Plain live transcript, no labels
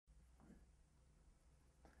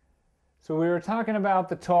So we were talking about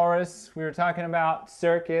the torus, we were talking about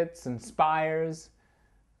circuits and spires.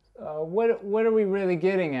 What are we really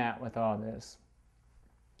getting at with all this?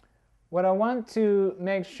 What I want to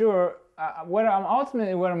make sure,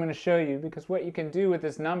 ultimately what I'm going to show you, because what you can do with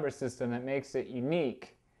this number system that makes it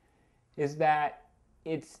unique is that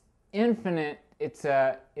it's infinite. It's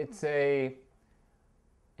an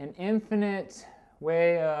infinite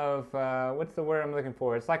way of, what's the word I'm looking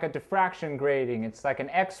for? It's like a diffraction grating. It's like an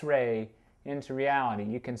X-ray into reality.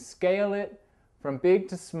 You can scale it from big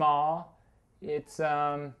to small. It's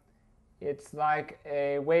like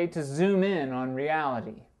a way to zoom in on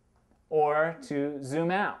reality or to zoom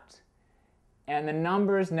out. And the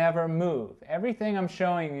numbers never move. Everything I'm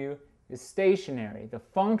showing you is stationary. The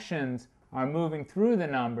functions are moving through the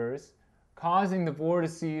numbers, causing the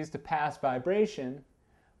vortices to pass vibration,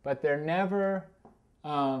 but they're never,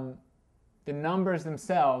 the numbers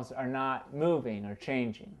themselves are not moving or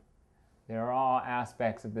changing. They're all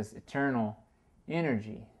aspects of this eternal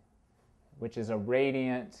energy, which is a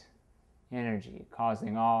radiant energy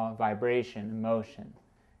causing all vibration and motion.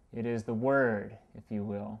 It is the word, if you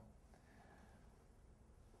will.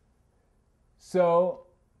 So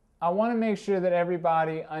I want to make sure that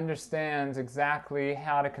everybody understands exactly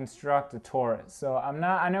how to construct a torus. So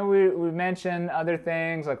I know we mentioned other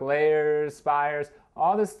things like layers, spires,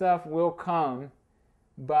 all this stuff will come,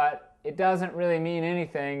 but it doesn't really mean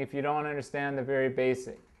anything if you don't understand the very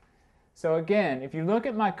basic. So again, if you look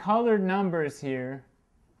at my colored numbers here,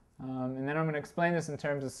 and then I'm going to explain this in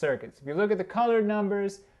terms of circuits. If you look at the colored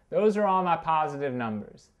numbers, those are all my positive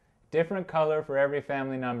numbers. Different color for every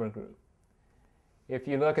family number group. If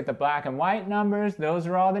you look at the black and white numbers, those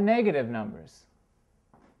are all the negative numbers.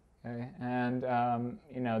 Okay? And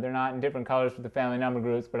they're not in different colors for the family number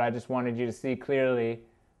groups, but I just wanted you to see clearly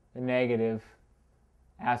the negative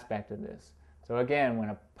aspect of this. So again, when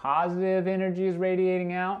a positive energy is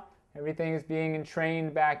radiating out, everything is being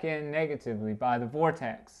entrained back in negatively by the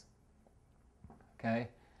vortex. Okay?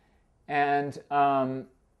 And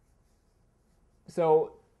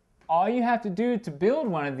so all you have to do to build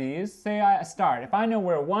one of these, say I start. If I know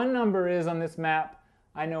where one number is on this map,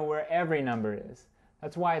 I know where every number is.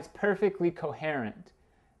 That's why it's perfectly coherent.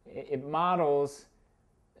 It models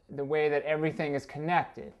the way that everything is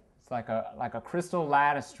connected. It's like a crystal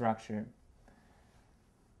lattice structure.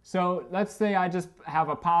 So let's say I just have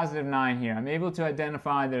a positive 9 here. I'm able to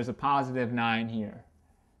identify there's a positive 9 here.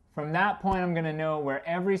 From that point, I'm going to know where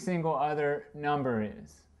every single other number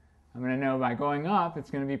is. I'm going to know by going up, it's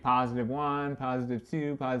going to be positive 1, positive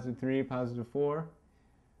 2, positive 3, positive 4.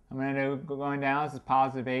 I'm going to know going down, this is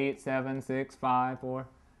positive 8, 7, 6, 5, 4.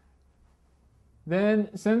 Then,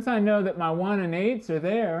 since I know that my 1 and 8s are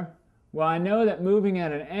there, well, I know that moving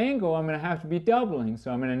at an angle, I'm going to have to be doubling.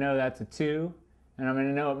 So I'm going to know that's a 2. And I'm going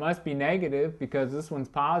to know it must be negative because this one's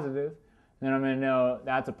positive. Then I'm going to know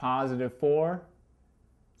that's a positive 4.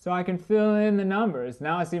 So I can fill in the numbers.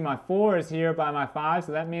 Now I see my 4 is here by my 5,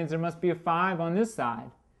 so that means there must be a 5 on this side.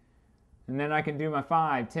 And then I can do my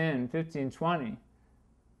 5, 10, 15, 20.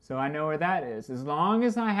 So I know where that is. As long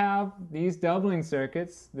as I have these doubling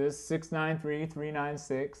circuits, this 693,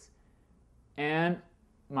 396, and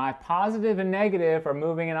my positive and negative are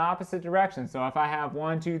moving in opposite directions. So if I have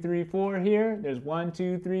 1, 2, 3, 4 here, there's 1,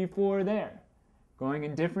 2, 3, 4 there, going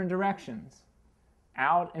in different directions,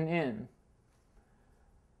 out and in.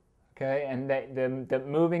 Okay, and the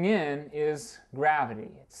moving in is gravity.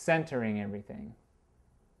 It's centering everything.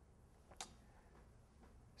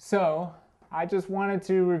 So I just wanted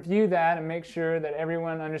to review that and make sure that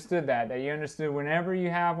everyone understood that you understood whenever you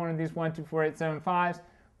have one of these 1, 2, 4, 8, 7, 5s,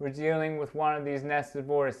 we're dealing with one of these nested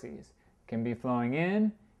vortices. It can be flowing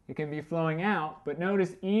in, it can be flowing out, but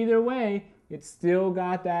notice either way, it's still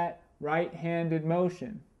got that right-handed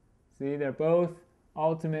motion. See, they're both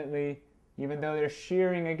ultimately, even though they're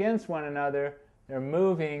shearing against one another, they're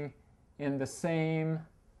moving in the same,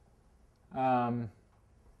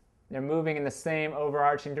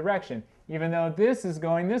 overarching direction. Even though this is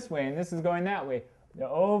going this way and this is going that way, the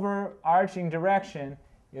overarching direction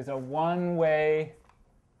is a one-way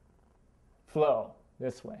flow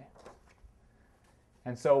this way.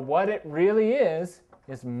 And so what it really is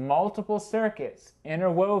multiple circuits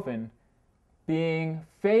interwoven being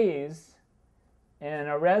phased in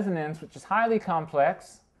a resonance which is highly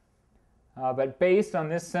complex, but based on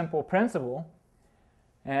this simple principle.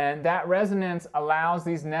 And that resonance allows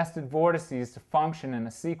these nested vortices to function in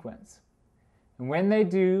a sequence. And when they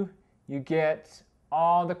do, you get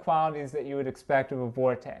all the qualities that you would expect of a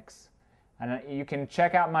vortex. And you can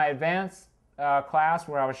check out my advanced class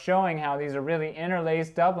where I was showing how these are really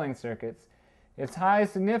interlaced doubling circuits. It's highly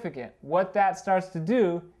significant. What that starts to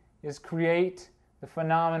do is create the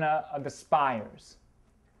phenomena of the spires.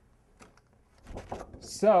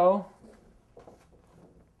 So,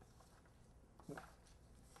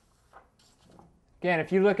 again,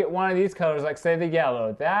 if you look at one of these colors, like say the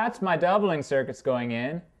yellow, that's my doubling circuits going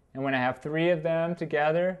in. And when I have 3 of them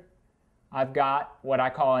together, I've got what I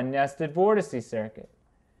call a nested vortice circuit.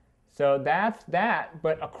 So that's that,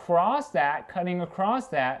 but across that, cutting across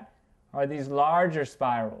that, are these larger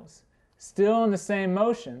spirals, still in the same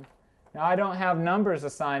motion. Now I don't have numbers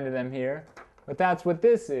assigned to them here, but that's what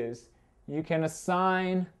this is. You can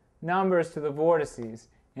assign numbers to the vortices,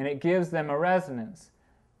 and it gives them a resonance.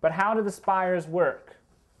 But how do the spires work?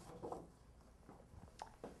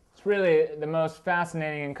 It's really the most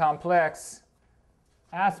fascinating and complex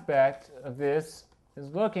aspect of this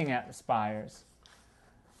is looking at the spires.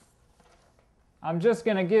 I'm just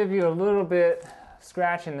going to give you a little bit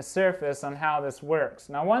scratching the surface on how this works.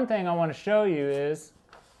 Now, one thing I want to show you is,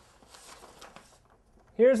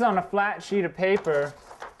 here's on a flat sheet of paper.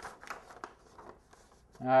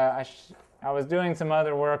 I was doing some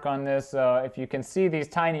other work on this, so if you can see these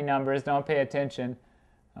tiny numbers, don't pay attention.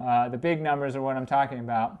 The big numbers are what I'm talking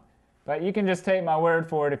about. But you can just take my word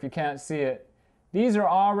for it if you can't see it. These are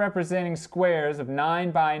all representing squares of 9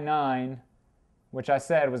 by 9, which I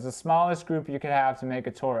said was the smallest group you could have to make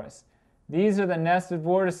a torus. These are the nested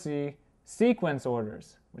vortice sequence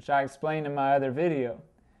orders, which I explained in my other video.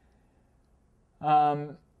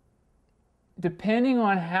 Depending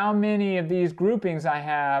on how many of these groupings I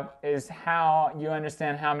have is how you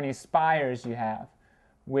understand how many spires you have,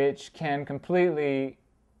 which can completely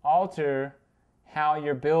alter how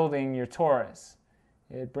you're building your torus.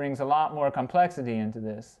 It brings a lot more complexity into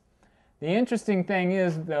this. The interesting thing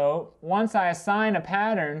is, though, once I assign a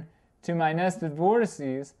pattern to my nested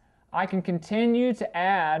vortices, I can continue to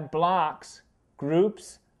add blocks,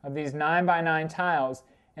 groups of these 9 by 9 tiles,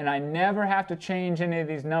 and I never have to change any of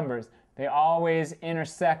these numbers. They always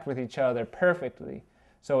intersect with each other perfectly.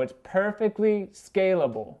 So it's perfectly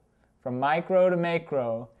scalable. From micro to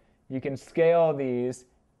macro, you can scale these.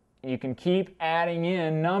 You can keep adding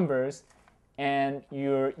in numbers, and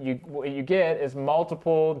what you get is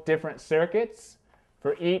multiple different circuits.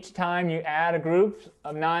 For each time you add a group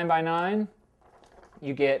of 9 by 9,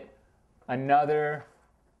 you get another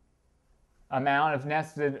amount of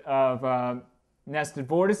nested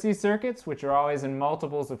vortice circuits, which are always in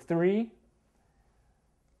multiples of 3.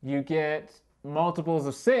 You get multiples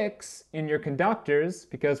of 6 in your conductors,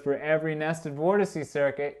 because for every nested vortice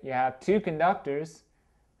circuit, you have 2 conductors,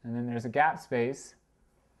 and then there's a gap space.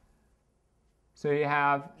 So you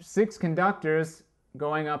have 6 conductors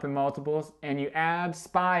going up in multiples, and you add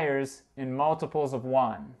spires in multiples of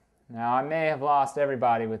 1. Now, I may have lost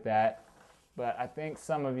everybody with that, but I think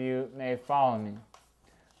some of you may follow me.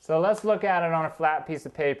 So let's look at it on a flat piece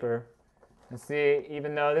of paper and see,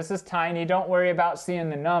 even though this is tiny, don't worry about seeing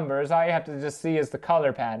the numbers. All you have to just see is the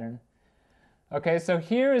color pattern. Okay, so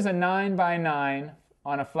here is a 9 by 9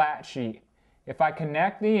 on a flat sheet. If I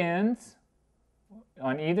connect the ends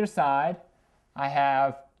on either side, I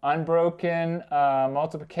have unbroken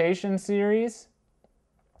multiplication series.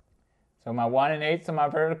 So my 1 and 8s are my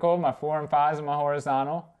vertical, my 4 and 5s are my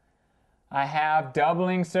horizontal. I have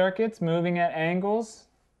doubling circuits moving at angles.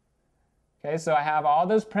 Okay, so I have all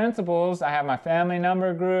those principles. I have my family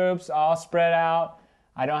number groups all spread out.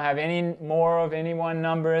 I don't have any more of any one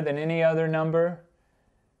number than any other number.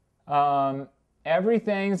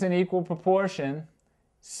 Everything's in equal proportion.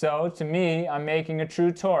 So to me, I'm making a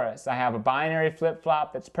true torus. I have a binary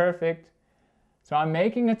flip-flop that's perfect. So I'm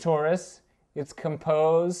making a torus. It's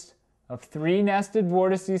composed of 3 nested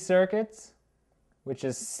vortice circuits, which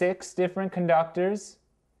is 6 different conductors.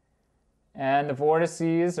 And the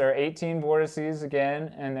vortices are 18 vortices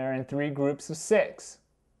again, and they're in 3 groups of 6.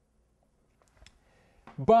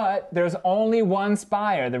 But there's only one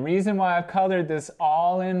spire. The reason why I've colored this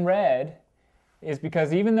all in red is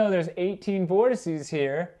because even though there's 18 vortices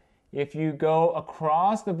here, if you go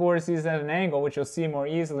across the vortices at an angle, which you'll see more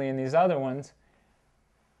easily in these other ones,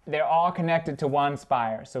 they're all connected to one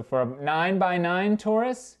spire. So for a 9 by 9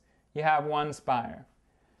 torus, you have one spire.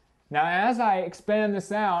 Now, as I expand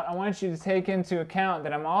this out, I want you to take into account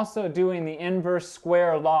that I'm also doing the inverse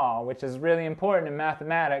square law, which is really important in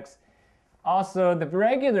mathematics. Also, the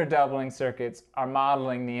regular doubling circuits are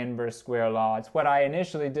modeling the inverse square law. It's what I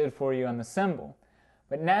initially did for you on the symbol.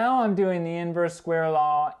 But now I'm doing the inverse square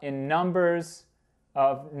law in numbers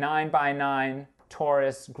of 9 by 9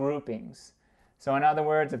 torus groupings. So in other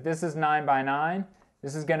words, if this is 9 by 9,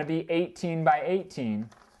 this is going to be 18 by 18.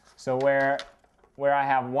 So where I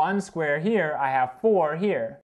have 1 square here, I have 4 here.